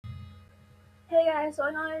Hey guys, so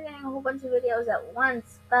I know you're getting a whole bunch of videos at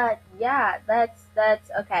once, but yeah, that's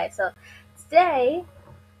okay. So today,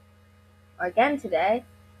 or again today,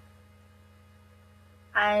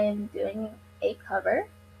 I'm doing a cover,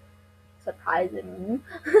 surprisingly,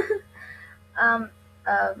 um,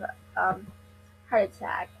 of Heart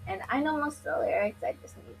Attack, and I know most of the lyrics. I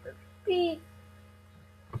just need to repeat.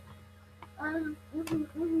 I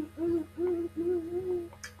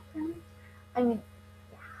mean,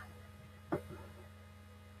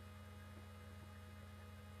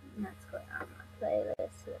 that's going on my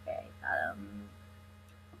playlist to the very bottom.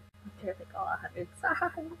 I'm sure if all 100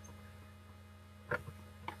 songs.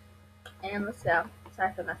 And let's go.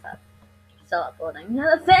 Sorry for mess up. Still uploading.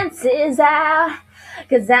 The fence is out,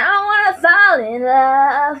 'cause I don't wanna fall in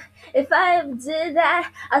love. If I ever did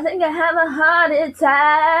that, I think I'd have a heart attack.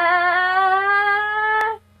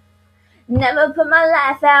 Never put my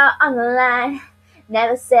life out on the line.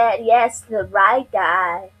 Never said yes to the right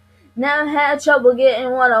guy. Never had trouble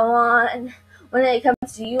getting what I want. When it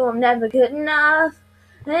comes to you, I'm never good enough.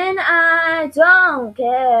 And I don't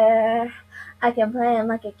care. I can play him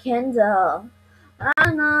like a Kindle.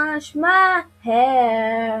 I wash my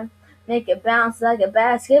hair, make it bounce like a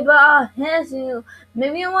basketball. Yes, you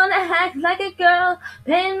make me wanna act like a girl,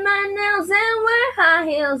 paint my nails and wear high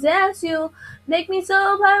heels. Yes, you make me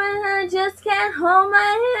so perfect I just can't hold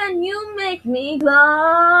my hand. You make me glow.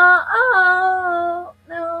 Oh,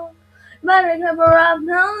 no, better cover up,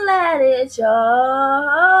 don't let it show.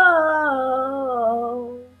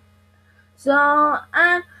 So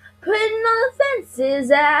I'm putting all the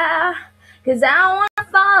fences out, 'cause I don't wanna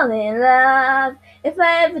fall in love. If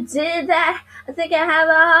I ever did that, I think I'd have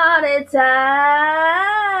a heart attack.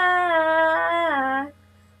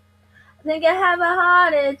 I think I have a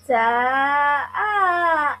heart attack.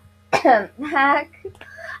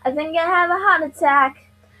 I think I have a heart attack.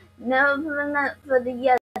 Never put up for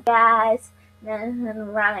the other guys. Then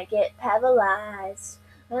around I get paralyzed.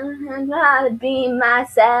 I'm trying to be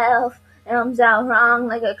myself. And I'm so wrong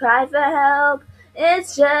like a cry for help.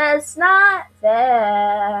 It's just not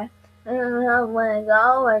fair. I don't know when it's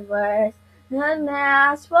always worse. And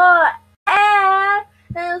ask for air.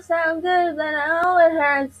 It'll sound good, but I know it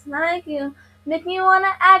hurts. Like you make me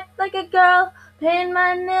wanna act like a girl, paint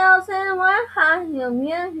my nails and wear high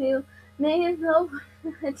heels. You make me so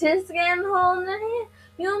I just can't hold it.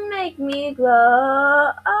 You make me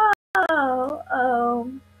glow.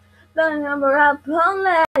 Oh. Don't number up, don't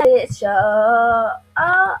let it show.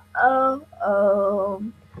 Oh.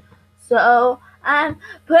 So I'm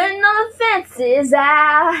putting all the fences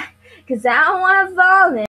out, 'cause I don't wanna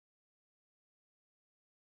fall in.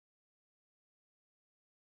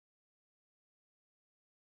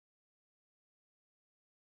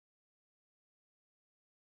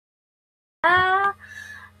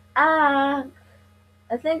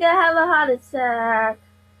 I think I have a heart attack.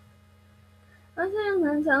 I'm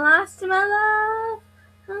feeling so lost to my love.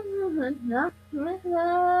 Not my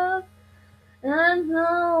love. And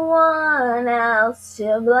no one else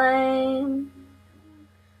to blame.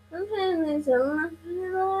 I'm feeling so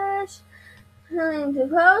lush, feeling too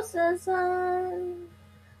close to the sun.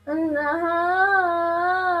 And the heart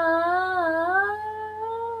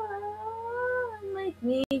make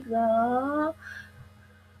me glow.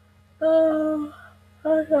 Oh,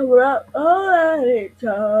 I cover up all that it's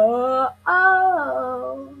oh.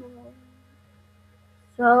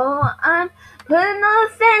 So I'm putting all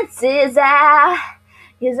the fences out,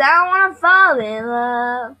 'cause I don't wanna fall in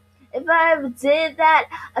love. If I ever did that,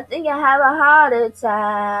 I think I'd have a heart attack.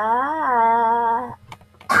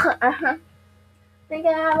 I think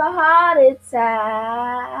I have a heart attack.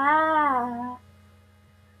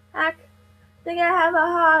 I think I have a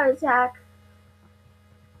heart attack.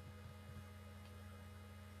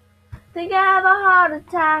 Think I have a heart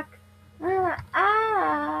attack.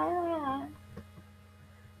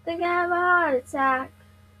 Think I have a heart attack.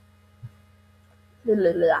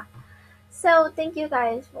 So thank you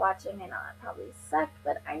guys for watching. I know that probably sucked,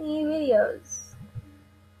 but I need videos.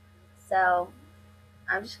 So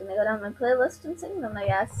I'm just gonna go down my playlist and sing them, I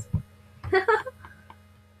guess.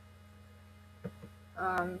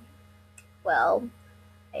 Well,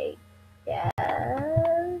 I guess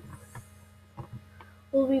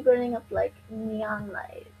we'll be burning up like neon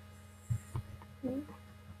lights.